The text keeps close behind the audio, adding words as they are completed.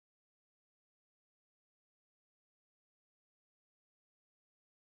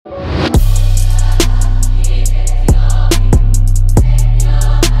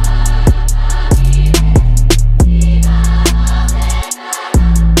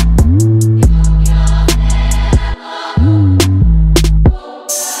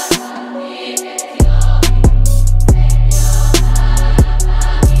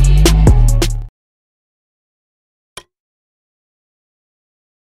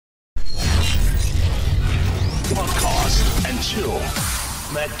Chill.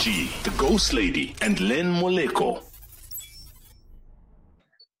 Matt G, the Ghost Lady, and Len Moleko.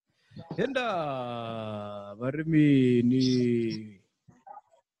 Yenda, Barimini.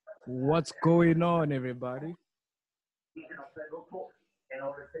 What's going on, everybody?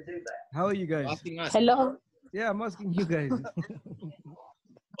 How are you guys? Hello. Yeah, I'm asking you guys. We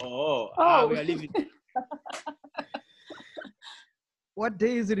Oh. are living. What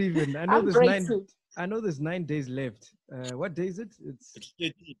day is it even? I know I'm there's great nine. too. I know there's 9 days left. What day is it? It's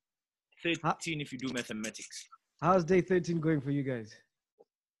 13. 13 if you do mathematics. How's day 13 going for you guys?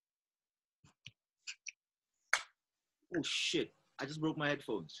 Oh shit! I just broke my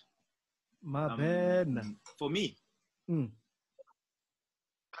headphones. My bad. For me. Mm.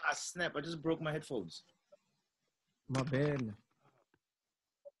 Ah, snap! I just broke my headphones. My bad.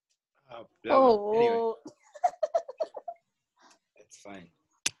 Oh. Anyway, that's fine.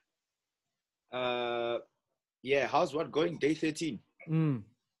 Yeah. How's what going? Day 13. Mm.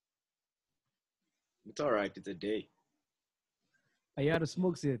 It's all right. It's a day. Are you out of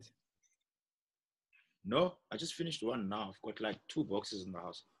smokes yet? No, I just finished one now. I've got like 2 boxes in the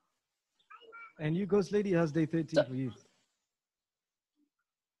house. And you, Ghost Lady, how's day 13 for you?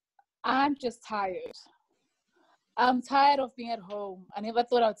 I'm just tired. I'm tired of being at home. I never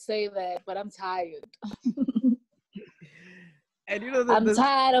thought I'd say that, but I'm tired. And you know that I'm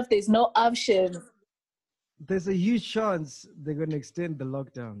tired of there's no options. there's a huge chance they're going to extend the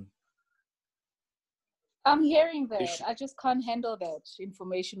lockdown. I'm hearing that. I just can't handle that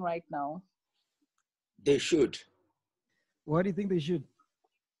information right now. They should. Why do you think they should?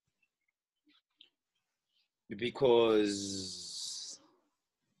 Because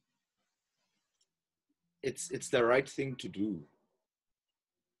it's the right thing to do.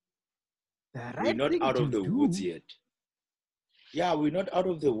 We're not out of the woods yet. Yeah, we're not out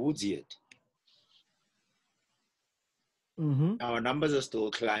of the woods yet. Mm-hmm. Our numbers are still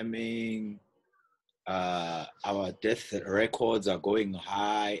climbing. Our death records are going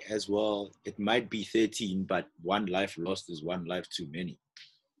high as well. It might be 13, but one life lost is one life too many.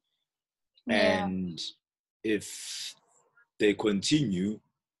 Yeah. And if they continue,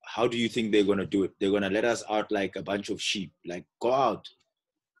 how do you think they're going to do it? They're going to let us out like a bunch of sheep, like go out.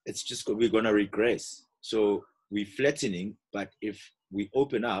 It's just, we're going to regress. So we're flattening, but if we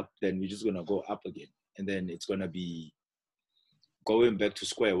open up, then we're just going to go up again. And then it's going to be going back to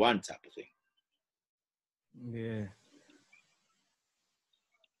square one type of thing. Yeah.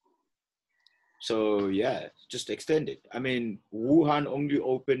 So yeah, just extend it. I mean, Wuhan only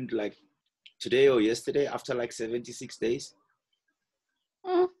opened like today or yesterday after like 76 days.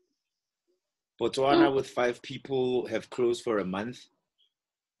 Mm. Botswana with 5 people have closed for a month.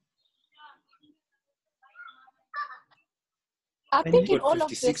 I think in all of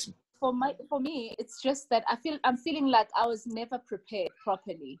 56. this, for me, it's just that I'm feeling like I was never prepared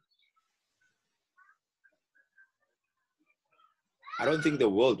properly. I don't think the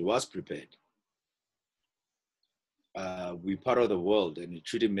world was prepared. We're part of the world, and it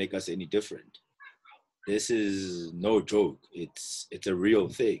shouldn't make us any different. This is no joke. It's a real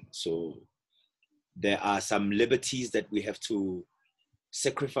thing. So there are some liberties that we have to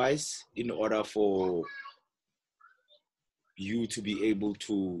sacrifice in order for you to be able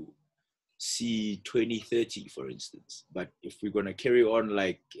to see 2030, for instance. But if we're going to carry on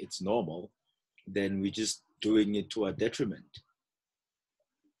like it's normal, then we're just doing it to our detriment.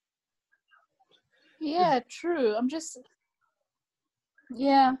 Yeah, true.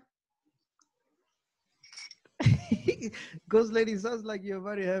 Yeah. Ghost Lady, sounds like you're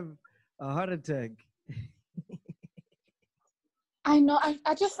about to have a heart attack. I know.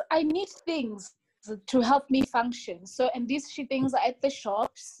 I need things to help me function. So, and these things are at the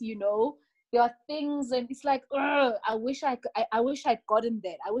shops, you know. There are things, and it's like, I wish I'd gotten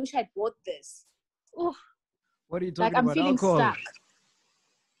that. I wish I'd bought this. Oof. What are you talking Like I'm about? feeling Alcohol? stuck.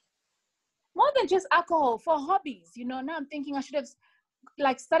 More than just alcohol, for hobbies, you know. Now I'm thinking I should have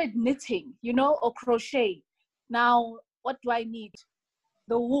like started knitting, you know, or crochet. Now, what do I need?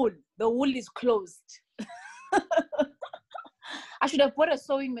 The wool. The wool is closed. I should have bought a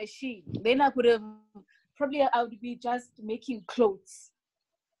sewing machine. Then I would be just making clothes.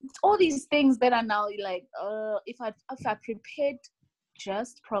 It's all these things that are now like, if I prepared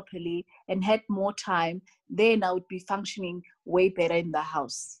just properly and had more time, then I would be functioning way better in the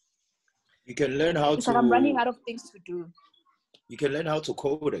house. You can learn how It's like I'm running out of things to do. You can learn how to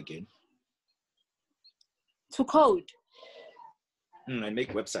code again. To code? And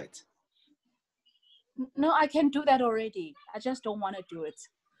make websites. No, I can do that already. I just don't want to do it.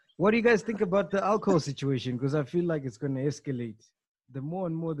 What do you guys think about the alcohol situation? Because I feel like it's going to escalate. The more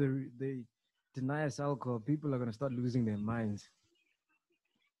and more they deny us alcohol, people are going to start losing their minds.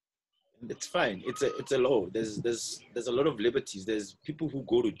 It's fine. It's a law. There's a lot of liberties. There's people who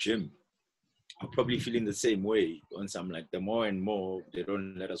go to gym are probably feeling the same way on some, like, the more and more they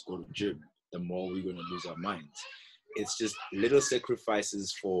don't let us go to gym, the more we're going to lose our minds. It's just little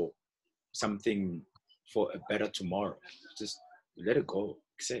sacrifices for something, for a better tomorrow. Just let it go,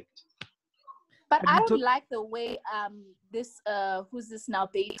 accept. But I don't like the way this who's this now,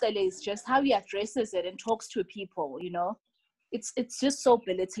 Cele, is just how he addresses it and talks to people, you know. It's just so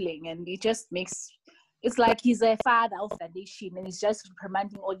belittling, and it just makes it's like he's a father of the nation and he's just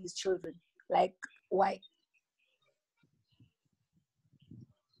reprimanding all his children. Like, why?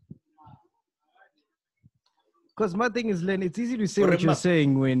 Because my thing is, Len, it's easy to say what you're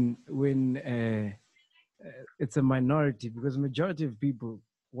saying when it's a minority, because majority of people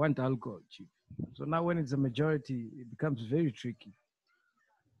want alcohol cheap. So now when it's a majority, it becomes very tricky.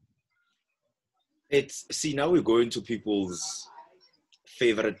 See, now we're going to people's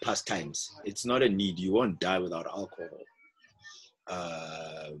favorite pastimes. It's not a need. You won't die without alcohol.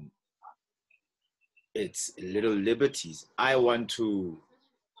 It's little liberties. I want to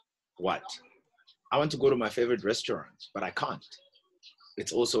go to my favorite restaurant, but I can't.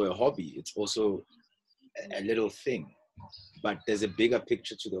 It's also a hobby. It's also a little thing, but there's a bigger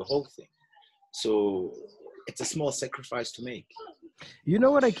picture to the whole thing. So it's a small sacrifice to make. You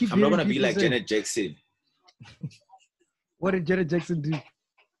know what I keep I'm not going to be like Janet Jackson. What did Janet Jackson do?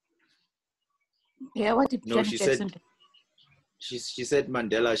 Yeah, what did Janet Jackson do? She said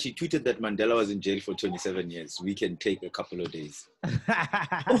Mandela, she tweeted that Mandela was in jail for 27 years. We can take a couple of days.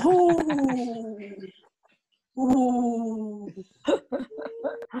 Ooh. Ooh.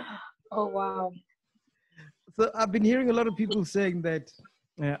 Oh, wow. So I've been hearing a lot of people saying that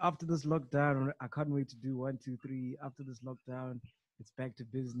after this lockdown, I can't wait to do 1, 2, 3. After this lockdown, it's back to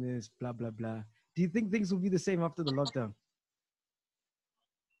business, blah, blah, blah. Do you think things will be the same after the lockdown?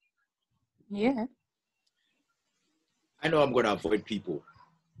 Yeah. I know I'm going to avoid people.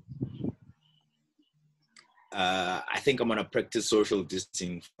 I think I'm going to practice social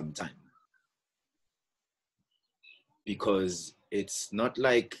distancing from time. Because it's not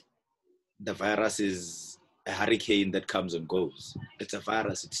like the virus is a hurricane that comes and goes. It's a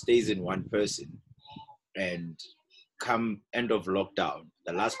virus. It stays in one person. And come end of lockdown,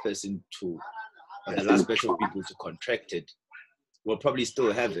 the last batch of people to contract it will probably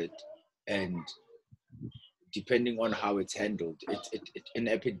still have it. And depending on how it's handled, an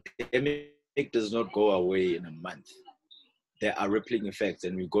epidemic does not go away in a month. There are rippling effects,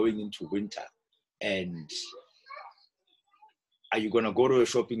 and we're going into winter. And are you going to go to a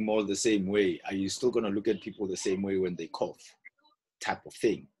shopping mall the same way? Are you still going to look at people the same way when they cough? Type of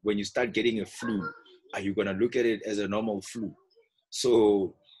thing. When you start getting a flu, are you going to look at it as a normal flu?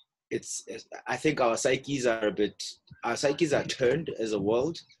 So I think our psyches are turned as a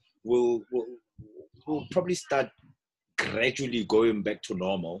world. We'll probably start gradually going back to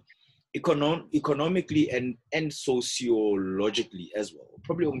normal, economically and sociologically as well. We'll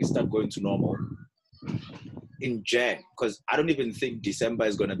probably only start going to normal in Jan, because I don't even think December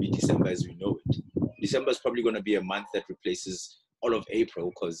is going to be December as we know it. December is probably going to be a month that replaces all of April,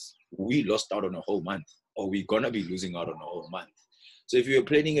 because we lost out on a whole month, or we're going to be losing out on a whole month. So if you're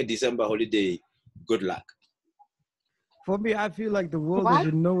planning a December holiday, good luck. For me, I feel like the world as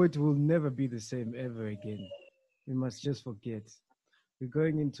you know it will never be the same ever again. We must just forget. We're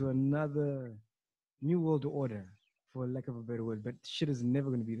going into another new world order, for lack of a better word, but shit is never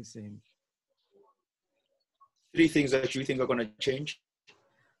going to be the same. 3 things that you think are going to change?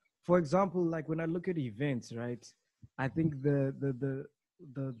 For example, like when I look at events, right? I think the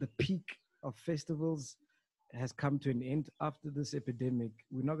peak of festivals has come to an end after this epidemic.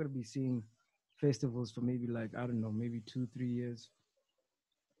 We're not going to be seeing festivals for maybe like, I don't know, maybe 2-3 years.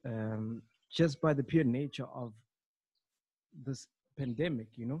 Just by the pure nature of this pandemic,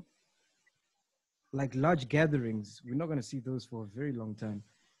 you know? Like large gatherings, we're not going to see those for a very long time.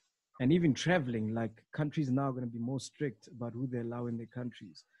 And even traveling, like countries now are going to be more strict about who they allow in their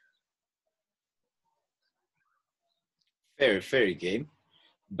countries. Fair game.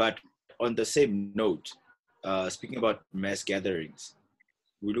 But on the same note, speaking about mass gatherings,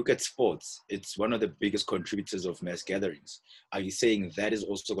 we look at sports. It's one of the biggest contributors of mass gatherings. Are you saying that is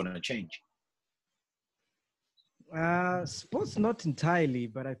also going to change? Sports not entirely,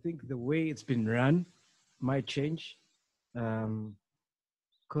 but I think the way it's been run might change.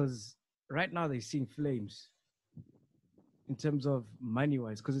 Because right now they're seeing flames in terms of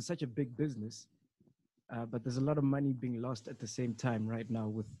money-wise, because it's such a big business. But there's a lot of money being lost at the same time right now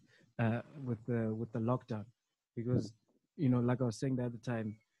with the lockdown, because, you know, like I was saying the other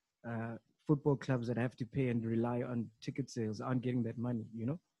time, football clubs that have to pay and rely on ticket sales aren't getting that money, you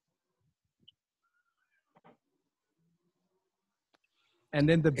know? And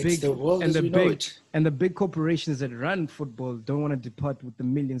then It's the world as we know it. and the big corporations that run football don't want to depart with the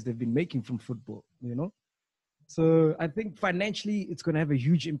millions they've been making from football, you know? So I think financially it's going to have a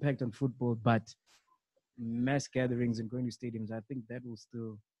huge impact on football, but mass gatherings and going to stadiums, I think that will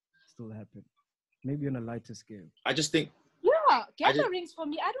still happen. Maybe on a lighter scale. I just think Gatherings for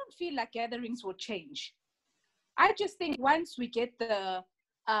me, I don't feel like gatherings will change. I just think once we get the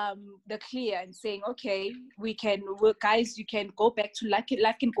clear and saying, okay, guys, you can go back to life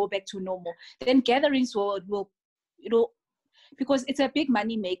can go back to normal. Then gatherings will you know, because it's a big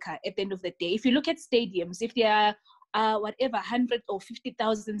money maker at the end of the day. If you look at stadiums, if there are whatever 100 or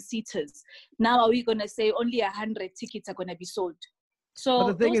 50,000 seaters, now are we gonna say only 100 tickets are gonna be sold? So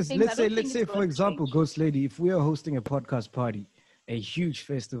but the thing is, let's say for example, change. Ghost Lady, if we are hosting a podcast party, a huge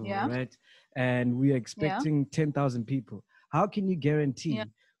festival, right, and we are expecting 10,000 people, how can you guarantee? Yeah.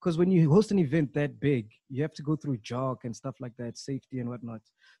 Because when you host an event that big, you have to go through JOC and stuff like that, safety and whatnot.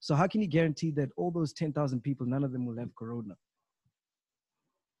 So how can you guarantee that all those 10,000 people, none of them will have corona?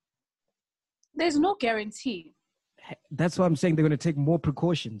 There's no guarantee. That's why I'm saying they're going to take more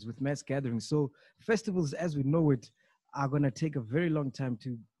precautions with mass gatherings. So festivals, as we know it, are going to take a very long time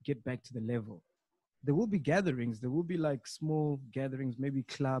to get back to the level. There will be gatherings. There will be like small gatherings, maybe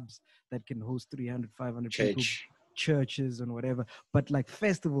clubs that can host 300, 500 people, churches and whatever. But like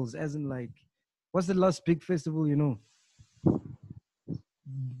festivals, as in like, what's the last big festival, you know?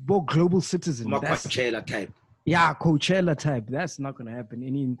 More global citizen. More Coachella type. Yeah, Coachella type. That's not going to happen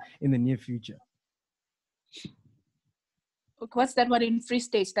in the near future. What's that one in Free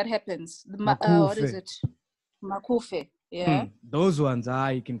State that happens? What is it? Makufe. Yeah. Those ones,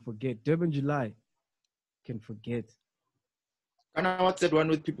 you can forget. Durban July, can forget. And what's that one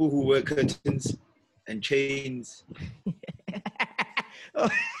with people who wear curtains and chains?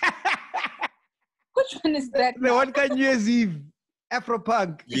 Which one is that? The one on New Year's Eve.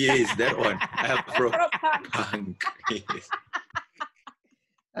 Afropunk. Yes, that one. Afropunk. Yes.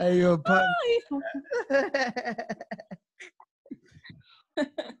 Ayo, punk.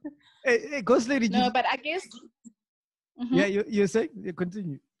 Hey, Ghost Lady. No, but I guess. Mm-hmm. Yeah, you're saying? You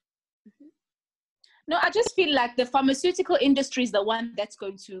continue. No, I just feel like the pharmaceutical industry is the one that's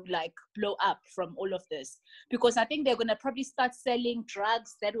going to like blow up from all of this, because I think they're going to probably start selling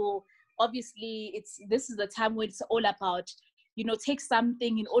drugs that will, obviously, this is the time when it's all about, you know, take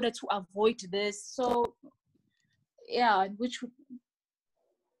something in order to avoid this. So, yeah, which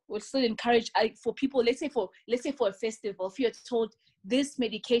would still encourage for people. Let's say for a festival, if you're told this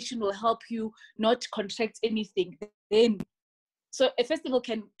medication will help you not contract anything, then so a festival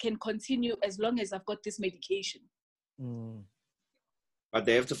can continue as long as I've got this medication. But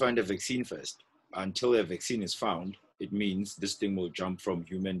they have to find a vaccine first. Until a vaccine is found, it means this thing will jump from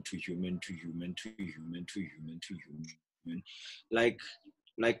human to human to human to human to human to human.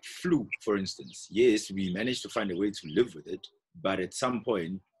 Like flu, for instance. Yes, we managed to find a way to live with it, but at some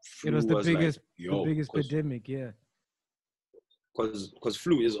point, it was the biggest pandemic, yeah. Because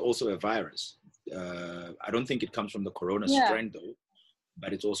flu is also a virus. I don't think it comes from the corona strain though,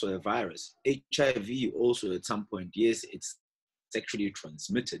 but it's also a virus. HIV also at some point, yes, it's sexually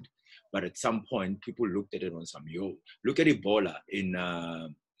transmitted, but at some point people looked at it on some, look at Ebola in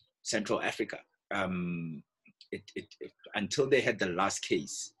Central Africa. Until they had the last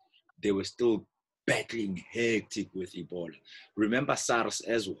case, they were still battling hectic with Ebola. Remember SARS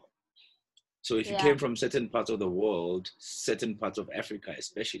as well. So if you came from certain parts of the world, certain parts of Africa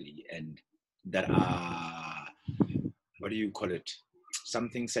especially, and that are, what do you call it?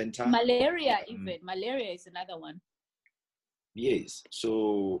 Something center? Malaria even. Malaria is another one. Yes.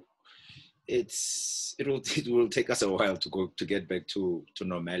 So it will take us a while to get back to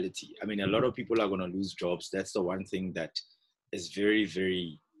normality. I mean, a lot of people are going to lose jobs. That's the one thing that is very,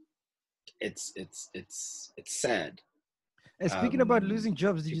 very, it's sad. Speaking about losing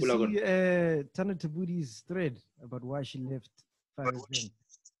jobs, did you see Thando Tabuti's thread about why she left Fire FM?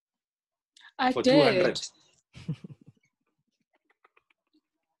 I for did. 200.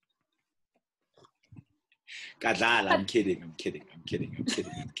 Kadlala, I'm kidding.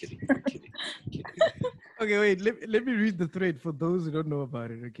 Okay, wait, let me read the thread for those who don't know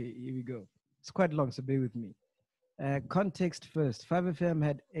about it. Okay, here we go. It's quite long, so bear with me. Context first. 5FM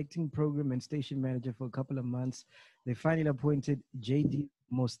had acting program and station manager for a couple of months. They finally appointed JD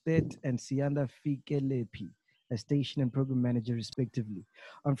Mostet and Sianda Fikelepi as station and program manager, respectively.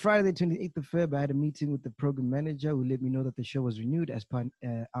 On Friday, the 28th of February, I had a meeting with the program manager who let me know that the show was renewed as per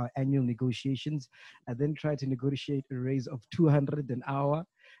our annual negotiations. I then tried to negotiate a raise of 200 an hour.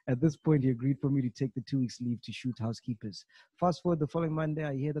 At this point, he agreed for me to take the 2 weeks leave to shoot housekeepers. Fast forward the following Monday,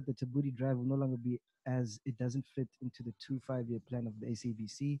 I hear that the Thabethe drive will no longer be, as it doesn't fit into the 2 5-year plan of the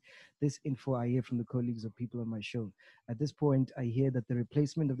SABC. This info I hear from the colleagues or people on my show. At this point, I hear that the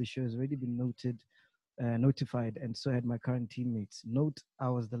replacement of the show has already been notified, and so had my current teammates. Note, I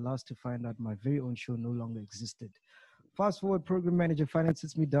was the last to find out my very own show no longer existed. Fast forward, program manager finally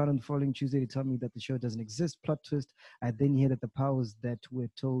sits me down on the following Tuesday to tell me that the show doesn't exist. Plot twist, I then hear that the powers that were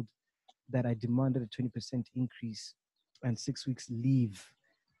told that I demanded a 20% increase and 6 weeks leave.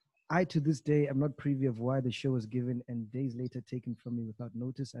 I, to this day, am not privy of why the show was given and days later taken from me without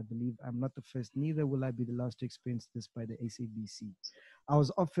notice. I believe I'm not the first, neither will I be the last to experience this by the SABC. I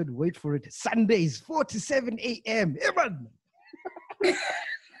was offered, wait for it, Sundays, 4 to 7 a.m. Everyone!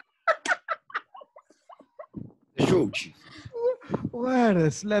 The show, chief. What a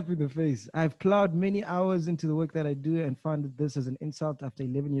slap in the face. I've plowed many hours into the work that I do and found this as an insult after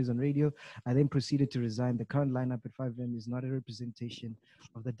 11 years on radio. I then proceeded to resign. The current lineup at 5M is not a representation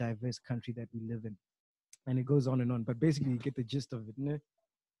of the diverse country that we live in. And it goes on and on. But basically, you get the gist of it, no?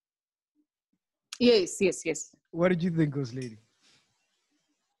 Yes. What did you think, Ghost Lady?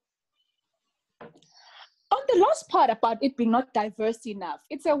 On the last part about it being not diverse enough,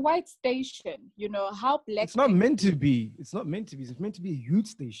 it's a white station. You know, how black... It's not meant to be. It's not meant to be. It's meant to be a youth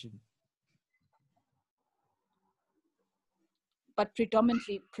station. But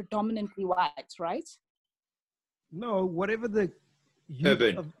predominantly white, right? No, whatever the...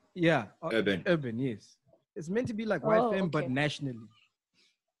 Urban. Urban, yes. It's meant to be like YFM, but nationally.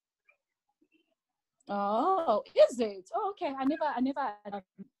 Oh, is it? Oh, okay. I never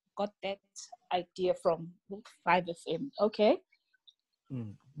got that idea from 5FM. Okay.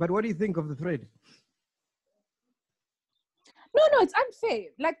 But what do you think of the thread? No, it's unfair.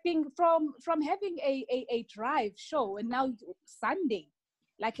 Like being from having a drive show and now Sunday,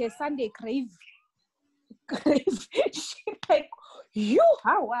 like a Sunday crave. Like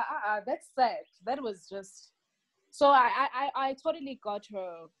that's sad. That was just so I totally got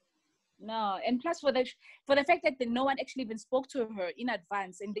her. No, and plus for the fact that no one actually even spoke to her in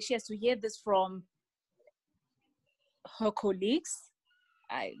advance, and she has to hear this from her colleagues.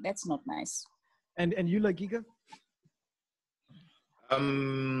 That's not nice. And you, like Giga?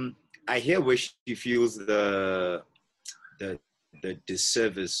 I hear where she feels the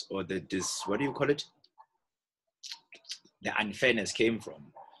disservice or what do you call it? The unfairness came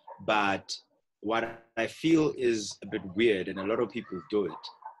from. But what I feel is a bit weird, and a lot of people do it,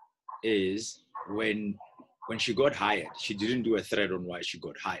 is when she got hired, she didn't do a thread on why she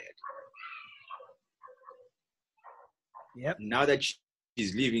got hired. Yep. Now that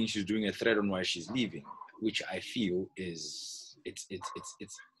she's leaving, she's doing a thread on why she's leaving, which I feel is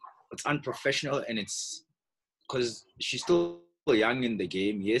it's unprofessional, and it's because she's still young in the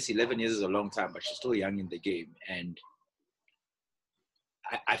game. Yes, 11 years is a long time, but she's still young in the game, and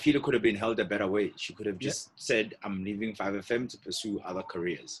I feel it could have been held a better way. She could have just said, I'm leaving 5FM to pursue other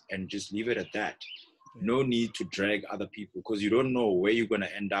careers, and just leave it at that. No need to drag other people, because you don't know where you're going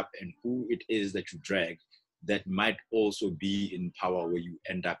to end up and who it is that you drag that might also be in power where you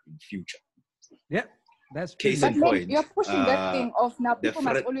end up in future. Yeah, that's true. Case in point. You're pushing that thing off now. People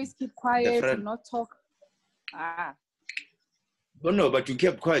must always keep quiet and not talk. Well, no, but you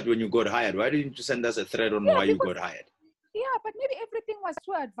kept quiet when you got hired. Why didn't you send us a thread on why you got hired? Yeah, but maybe everything was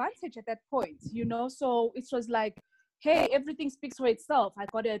to our advantage at that point, you know? So it was like, hey, everything speaks for itself. I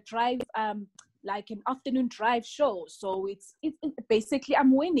got a drive, like an afternoon drive show. So it's basically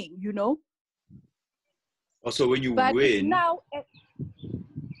I'm winning, you know? Also, when you win... Now,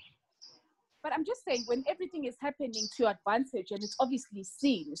 but I'm just saying, when everything is happening to your advantage and it's obviously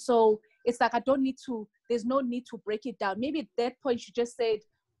seen, so it's like there's no need to break it down. Maybe at that point she just said,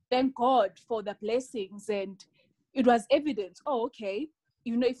 thank God for the blessings, and it was evident. Oh, okay.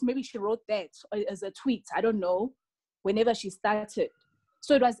 You know, if maybe she wrote that as a tweet, I don't know, whenever she started.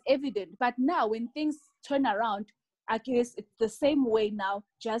 So it was evident. But now when things turn around, I guess it's the same way now,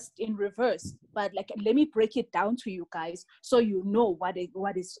 just in reverse. But like, let me break it down to you guys so you know what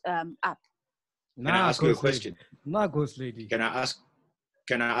is up. Can I ask you a question? Ghost Lady. Can I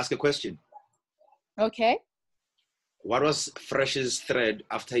ask a question? Okay. What was Fresh's thread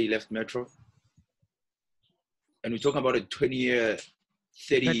after he left Metro? And we're talking about a 20-year,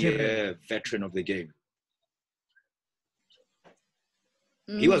 30-year veteran of the game.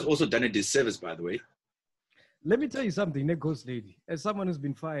 He was also done a disservice, by the way. Let me tell you something, Ghost Lady, as someone who's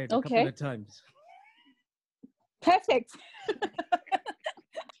been fired a couple of times. Perfect.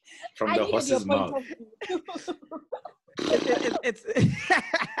 From the horse's mouth.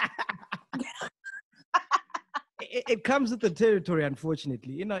 it comes with the territory,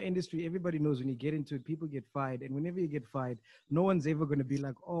 unfortunately. In our industry, everybody knows when you get into it, people get fired. And whenever you get fired, no one's ever going to be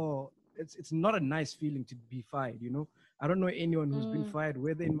like, oh, it's not a nice feeling to be fired, you know? I don't know anyone who's been fired,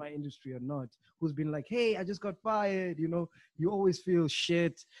 whether in my industry or not, who's been like, hey, I just got fired, you know? You always feel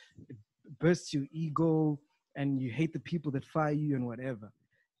shit, it bursts your ego, and you hate the people that fire you and whatever.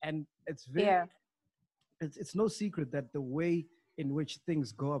 And it's very, it's no secret that the way in which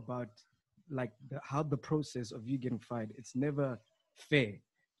things go about, like how the process of you getting fired, it's never fair.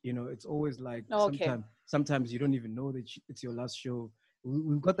 You know, it's always like sometimes you don't even know that it's your last show.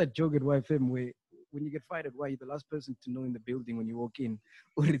 We've got that joke at YFM where when you get fired at Y, you're the last person to know in the building when you walk in,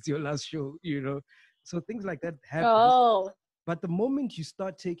 or it's your last show, you know. So things like that happen. But the moment you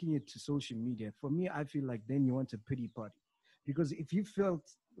start taking it to social media, for me, I feel like then you want a pity party. Because if you felt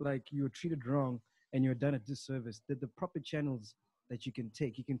like you were treated wrong and you're done a disservice, that the proper channels that you can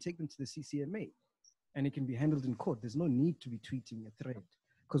take them to the CCMA and it can be handled in court. There's no need to be tweeting a thread,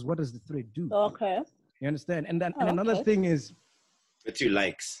 because what does the thread do? You understand? And then another thing is, it's your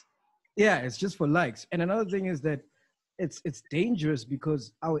likes. Yeah, it's just for likes. And another thing is that it's dangerous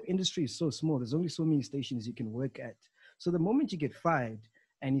because our industry is so small. There's only so many stations you can work at. So the moment you get fired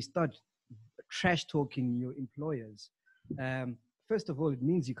and you start trash talking your employers, first of all, it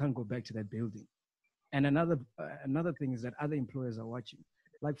means you can't go back to that building. And another thing is that other employers are watching.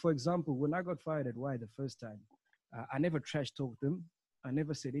 Like, for example, when I got fired at Y the first time, I never trash talked them. I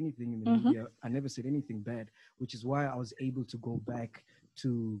never said anything in the media. I never said anything bad, which is why I was able to go back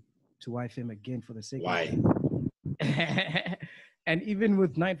to YFM again for the second time. And even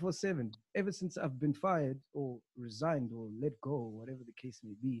with 947, ever since I've been fired or resigned or let go, or whatever the case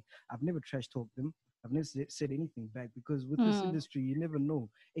may be, I've never trash talked them. I've never said anything back, because with this industry, you never know.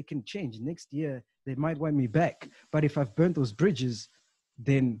 It can change. Next year, they might want me back. But if I've burnt those bridges,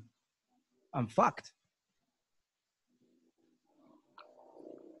 then I'm fucked.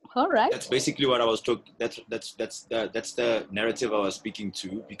 All right. That's basically what I was talking. That's the narrative I was speaking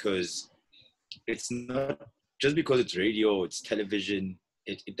to, because it's not just because it's radio, it's television.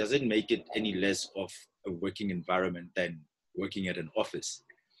 It doesn't make it any less of a working environment than working at an office.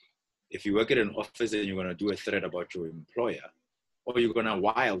 If you work at an office and you're going to do a thread about your employer, or you're going to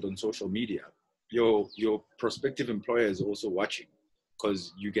wild on social media, your prospective employer is also watching,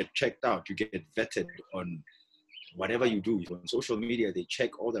 because you get checked out, you get vetted on whatever you do. On social media, they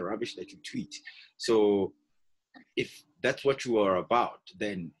check all the rubbish that you tweet. So if that's what you are about,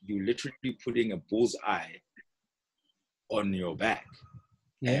 then you're literally putting a bullseye on your back.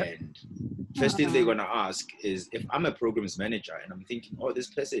 Yeah. And first thing they're going to ask is, if I'm a programs manager and I'm thinking, oh, this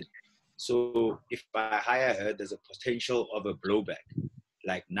person, so if I hire her, there's a potential of a blowback.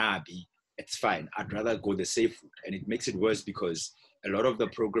 Like, nah, B, it's fine. I'd rather go the safe route. And it makes it worse because a lot of the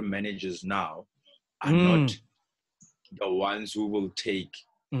program managers now are not the ones who will take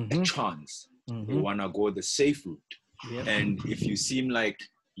a chance. They want to go the safe route. Yep. And if you seem like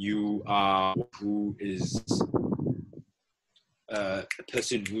you are who is a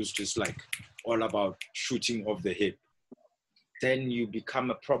person who's just like all about shooting off the hip, then you become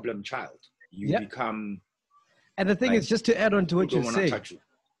a problem child. You become. And the thing is, just to add on to what you're saying,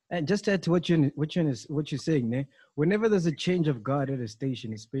 and just to add to what you're saying, ne? Whenever there's a change of guard at a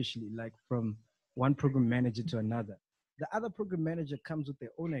station, especially like from one program manager to another, the other program manager comes with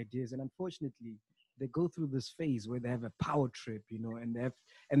their own ideas, and unfortunately, they go through this phase where they have a power trip, you know, and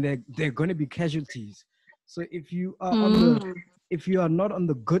they're going to be casualties. So if you are if you are not on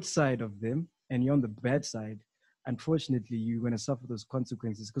the good side of them and you're on the bad side, unfortunately, you're going to suffer those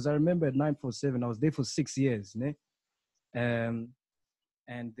consequences. Because I remember at 947, I was there for 6 years, ne? And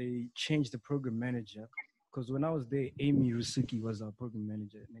they changed the program manager. Because when I was there, Amy Rusuki was our program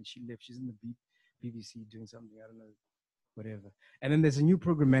manager, and then she left. She's in the BBC doing something, I don't know, whatever. And then there's a new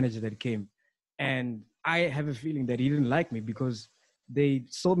program manager that came. And I have a feeling that he didn't like me, because they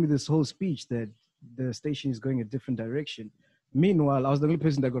sold me this whole speech that the station is going a different direction. Meanwhile, I was the only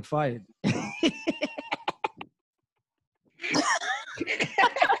person that got fired. You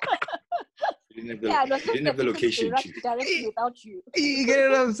didn't have the location. Directly without you. You get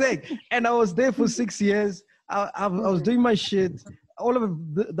what I'm saying? And I was there for 6 years. I was doing my shit. All of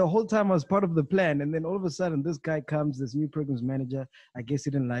the whole time I was part of the plan. And then all of a sudden, this guy comes, this new programs manager. I guess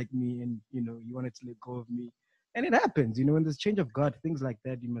he didn't like me, and you know, he wanted to let go of me. And it happens, you know, when there's change of guard, things like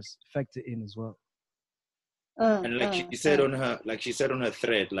that, you must factor in as well. And like she said on her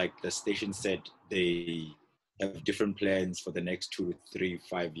thread, like the station said, they have different plans for the next 2 to 3,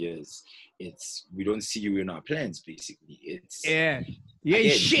 5 years. It's, we don't see you in our plans, basically. It's again,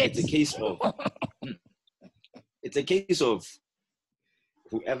 shit. It's a case of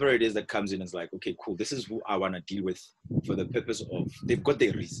whoever it is that comes in is like, okay, cool, this is who I want to deal with for the purpose of, they've got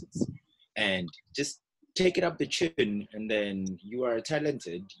their reasons. And just take it up the chin, and then you are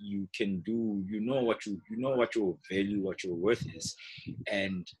talented, you can do, you know what your value, what your worth is,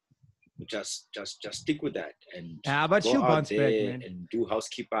 and just stick with that and but go she'll out bounce back, there man. and do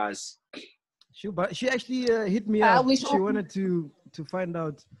housekeepers. She actually hit me up. we She should- wanted to find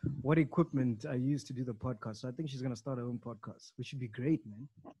out what equipment I use to do the podcast. So I think she's gonna start her own podcast, which would be great, man.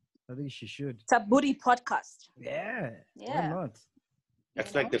 I think she should. It's a booty podcast. Yeah. Yeah. Why not?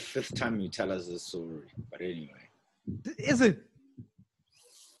 That's like the 5th time you tell us this story, but anyway. Is it?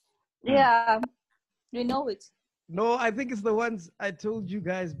 Yeah, we know it. No, I think it's the ones I told you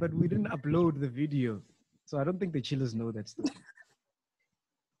guys, but we didn't upload the video. So I don't think the chillers know that stuff.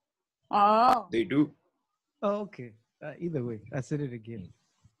 Oh, They do. Oh, okay. Either way, I said it again.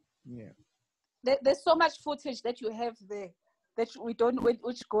 Yeah. there's so much footage that you have there that we don't,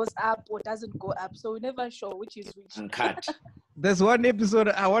 which goes up or doesn't go up. So we never show which is which. And cut. There's one episode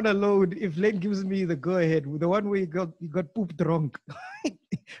I want to load if Lane gives me the go ahead. The one where you got pooped drunk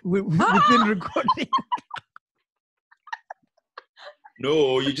within recording.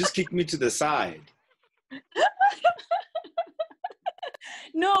 No, you just kicked me to the side.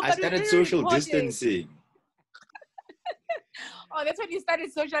 No, I but we started didn't social record it. distancing. Oh, that's when you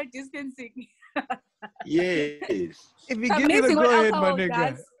started social distancing. Yes. If you I'm give me the amazing what go ahead, my alcohol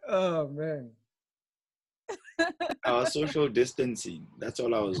nigga. does. Oh man. I was social distancing. That's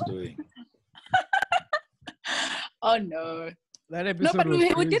all I was doing. Oh no. That No, episode but was we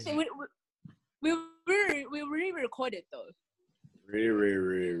crazy. did. We re-recorded though.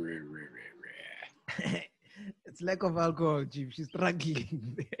 It's lack of alcohol, Chief. She's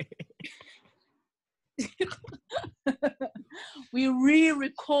struggling. We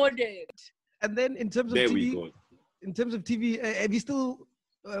re-recorded. And then in terms of There TV, we go. in terms of TV, have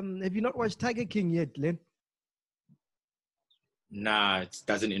you not watched Tiger King yet, Len? Nah, it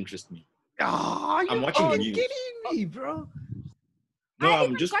doesn't interest me. Oh, I'm watching the kidding news. me, bro. No, I I'm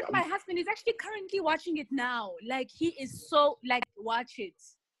even just. got my husband. He's actually currently watching it now. Like he is so like, watch it.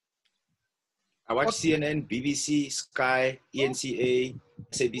 I watch CNN, BBC, Sky, ENCA,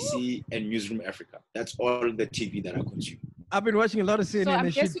 SABC, and Newsroom Africa. That's all the TV that I consume. I've been watching a lot of CNN. I'm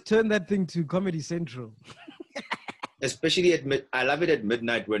They should guessing- turn that thing to Comedy Central. Especially at I love it at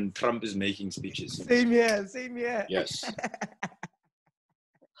midnight when Trump is making speeches. Same here, same here. Yes.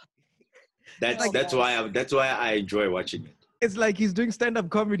 Like- That's why I enjoy watching it. It's like he's doing stand-up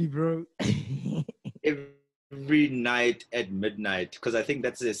comedy, bro. Every night at midnight, because I think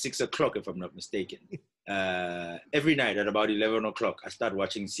that's at 6 o'clock if I'm not mistaken. Every night at about 11 o'clock, I start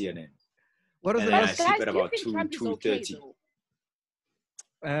watching CNN. What was the And I last? sleep Guys, at do you about think 2, Trump is okay, 2:30.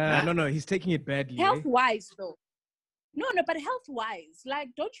 though? No, he's taking it badly. Eh? Health-wise, though. No, but health-wise, like,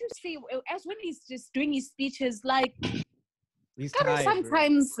 don't you see? As when he's just doing his speeches, like, He's kind of tired. Bro.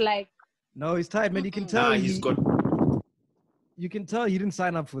 sometimes, like, No, he's tired, man. You can Mm-mm. tell. Nah, he's got. You can tell he didn't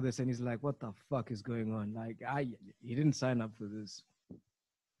sign up for this, and he's like, "What the fuck is going on?" Like, he didn't sign up for this.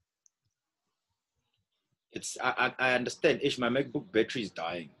 It's I understand. Ish, my MacBook battery is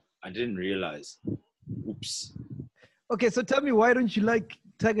dying. I didn't realize. Oops. Okay, so tell me, why don't you like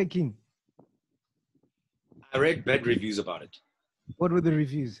Tiger King? I read bad reviews about it. What were the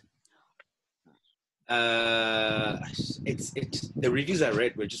reviews? It's the reviews I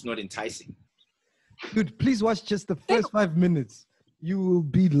read were just not enticing. Dude, please watch just the first 5 minutes. You will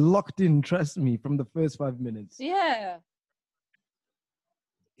be locked in, trust me, from the first 5 minutes. yeah.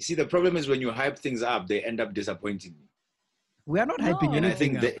 You see, the problem is when you hype things up, they end up disappointing you. We are not hyping No. And I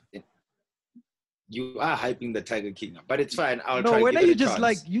anything think up. that you are hyping the Tiger King up, but it's fine. I'll No, try. when give are it you a just chance.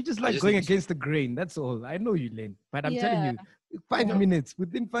 like I just going need to- against the grain? That's all. I know you, Len, but I'm telling Yeah. you, 5 minutes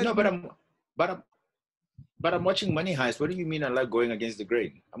within 5 No, minutes. but I'm watching Money Heist. What do you mean I like going against the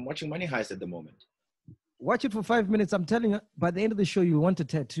grain? I'm watching Money Heist at the moment. Watch it for 5 minutes. I'm telling you, by the end of the show, you want a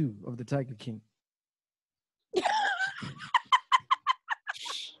tattoo of the Tiger King.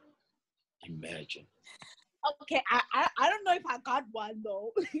 Imagine. Okay, I don't know if I got one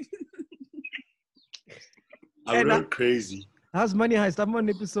though. I'm And not crazy. How's Money Heist? I'm on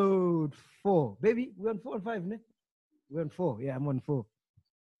episode 4. Baby, we're on 4 and 5, ne? We're on 4. Yeah, I'm on 4.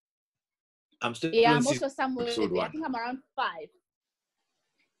 I'm still Yeah, on I'm also somewhere. episode There. I 1. think I'm around 5.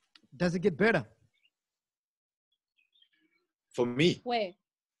 Does it get better? For me, Where?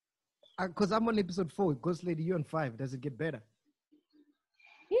 Because I'm on episode 4. Ghost Lady, you're on 5. Does it get better?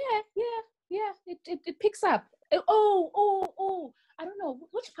 Yeah. It picks up. Oh. I don't know.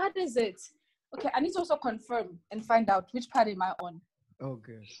 Which part is it? Okay, I need to also confirm and find out which part am I on.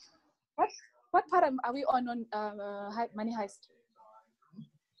 Okay. What part are we on Money Heist?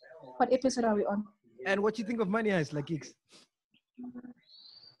 What episode are we on? And what you think of Money Heist, like X?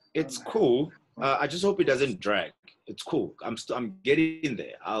 It's cool. I just hope it doesn't drag. It's cool. I'm getting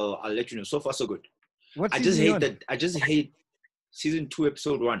there. I'll let you know. So far, so good. What I season just you hate on? that. I just hate season 2,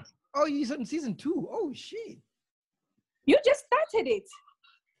 episode 1. Oh, you're on season 2. Oh shit. You just started it.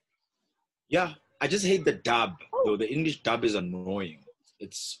 Yeah, I just hate the dub. Oh. Though the English dub is annoying.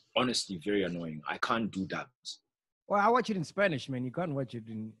 It's honestly very annoying. I can't do dubs. Well, I watch it in Spanish, man. You can't watch it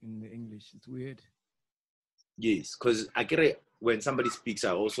in the English. It's weird. Yes, because I get it. When somebody speaks,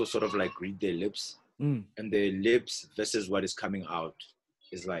 I also sort of like read their lips, and their lips versus what is coming out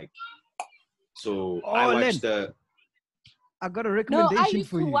is like. So I watched I got a No, recommendation I used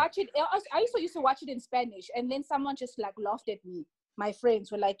for to you. watch it. I also used to watch it in Spanish, and then someone just like laughed at me. My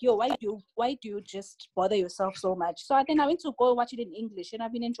friends were like, "Yo, why do you just bother yourself so much?" So then I went to go watch it in English, and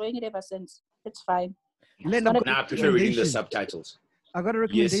I've been enjoying it ever since. It's fine. Len, not a Now I prefer reading the subtitles. I got a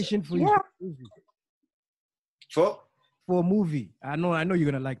recommendation for you. Yeah. For For a movie. I know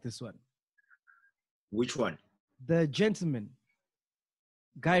you're gonna like this one. which one? The Gentleman.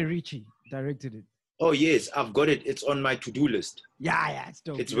 Guy Ritchie directed it. Oh yes, I've got it. It's on my to-do list. Yeah, it's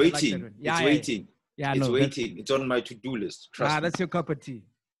dope. It's I like that waiting. one. It's waiting. Yeah, I It's know. waiting. It's on my to-do list. Trust me. That's your cup of tea.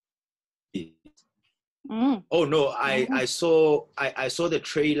 Oh no, I saw the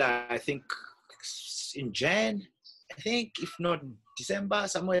trailer. I think in Jan. I think if not December,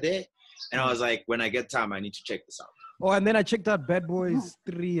 somewhere there. And I was like, when I get time, I need to check this out. Oh, and then I checked out Bad Boys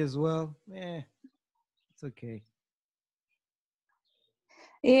 3 as well. Yeah, it's okay.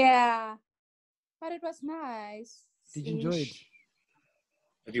 Yeah, but it was nice. Did you enjoy it?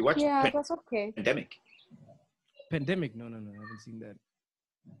 Have you watched Yeah, it was okay. Pandemic? Pandemic? No, I haven't seen that.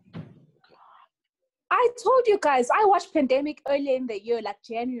 I told you guys, I watched Pandemic earlier in the year, like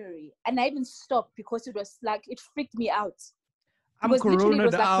January, and I even stopped because it was like, it freaked me out. I'm literally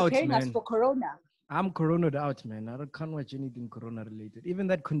corona'd out, preparing us man. for Corona. I'm corona'd out, man. I can't watch anything corona related. Even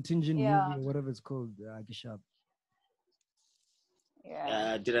that contingent movie or whatever it's called, Gishab.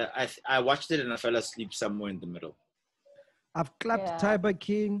 Yeah. I watched it and I fell asleep somewhere in the middle. I've clapped Tiber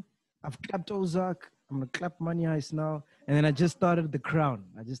King. I've clapped Ozark. I'm gonna clap Money Heist now. And then I just started The Crown.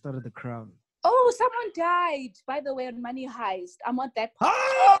 Oh, someone died, by the way, on Money Heist. I'm on that part.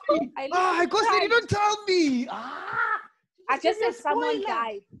 I they didn't tell me. I just said someone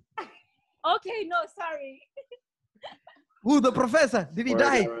died. Okay, no, sorry. Who, the professor? Did he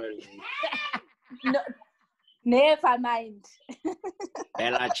die? No, never mind.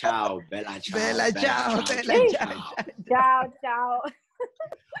 Bella ciao. Ciao.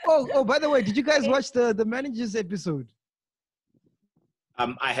 Oh, by the way, did you guys watch the manager's episode?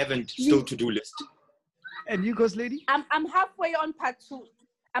 I haven't. Still to-do list. And you, Ghost Lady? I'm halfway on part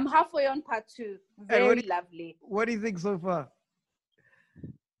 2. Very lovely. What do you think so far?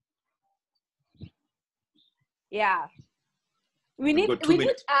 Yeah. We need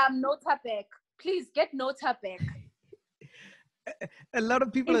Nota back. Please get Nota back. A lot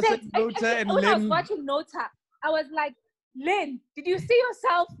of people are saying Nota and when Len. I was watching Nota, I was like, Len, did you see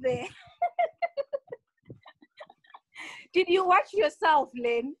yourself there? Did you watch yourself,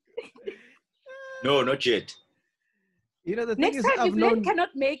 Len? No, not yet. You know, the thing Next is, time, if Len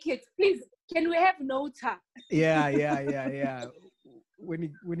cannot make it, please, can we have Nota? Yeah.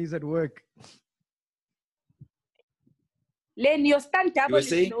 When he's at work. Len, your stand double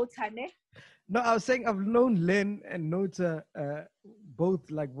is Nota, ne? No, I was saying I've known Len and Nota both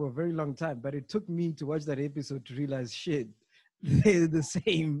like for a very long time, but it took me to watch that episode to realize, shit, they're the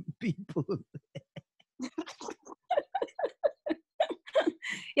same people.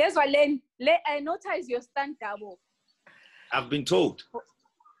 Yes, well, Len, Nota is your stand double. I've been told.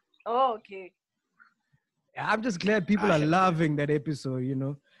 Oh, okay. I'm just glad people are loving that episode, you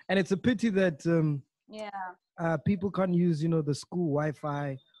know. And it's a pity that people can't use, you know, the school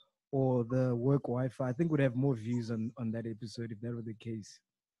Wi-Fi or the work Wi-Fi. I think would have more views on that episode if that were the case.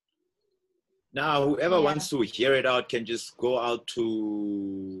 Now, whoever wants to hear it out can just go out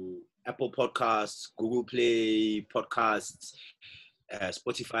to Apple Podcasts, Google Play Podcasts,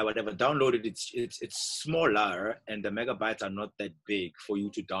 Spotify, whatever. Download it. It's smaller and the megabytes are not that big for you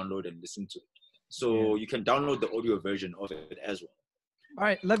to download and listen to it. So you can download the audio version of it as well. All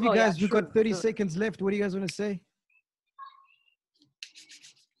right, love you guys. We've got 30 seconds left. What do you guys want to say?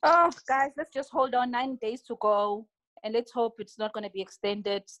 Oh, guys, let's just hold on. 9 days to go. And let's hope it's not going to be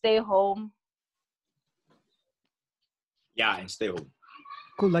extended. Stay home. Yeah, and stay home.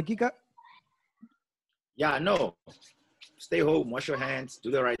 Cool, Lakika? Yeah, no. Stay home, wash your hands, do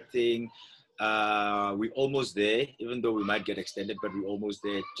the right thing. We're almost there, even though we might get extended, but we're almost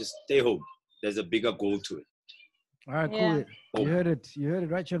there. Just stay home. There's a bigger goal to it. All right, Yeah. cool. You heard it. You heard it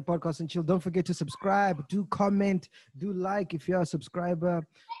right here on Podcast and Chill. Don't forget to subscribe, do comment, do like if you're a subscriber.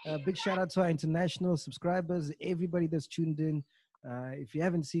 Big shout out to our international subscribers, everybody that's tuned in. If you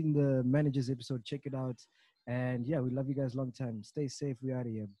haven't seen the managers episode, check it out. And yeah, we love you guys long time. Stay safe. We out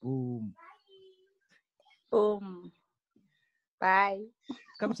of here. Boom. Boom. Bye.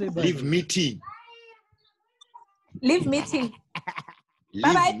 Come say bye. Leave meeting. Leave meeting. Leave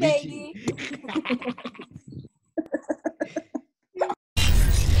Bye-bye, meeting. baby.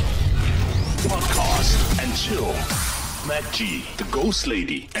 Podcast and Chill. Matt G, the Ghost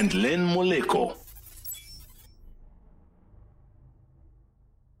Lady, and Len Moleko.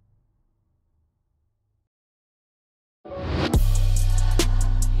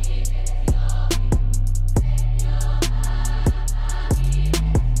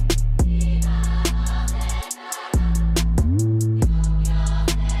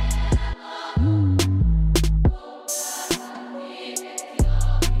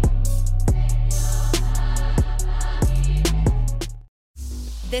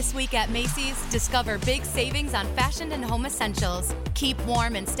 This week at Macy's, discover big savings on fashion and home essentials. Keep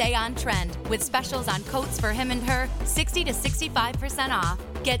warm and stay on trend with specials on coats for him and her, 60 to 65% off.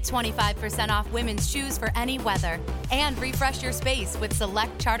 Get 25% off women's shoes for any weather. And refresh your space with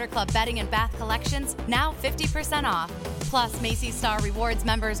select Charter Club bedding and bath collections, now 50% off. Plus, Macy's Star Rewards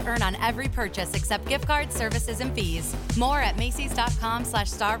members earn on every purchase except gift cards, services, and fees. More at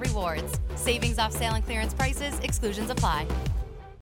Macys.com/Star Rewards. Savings off sale and clearance prices, exclusions apply.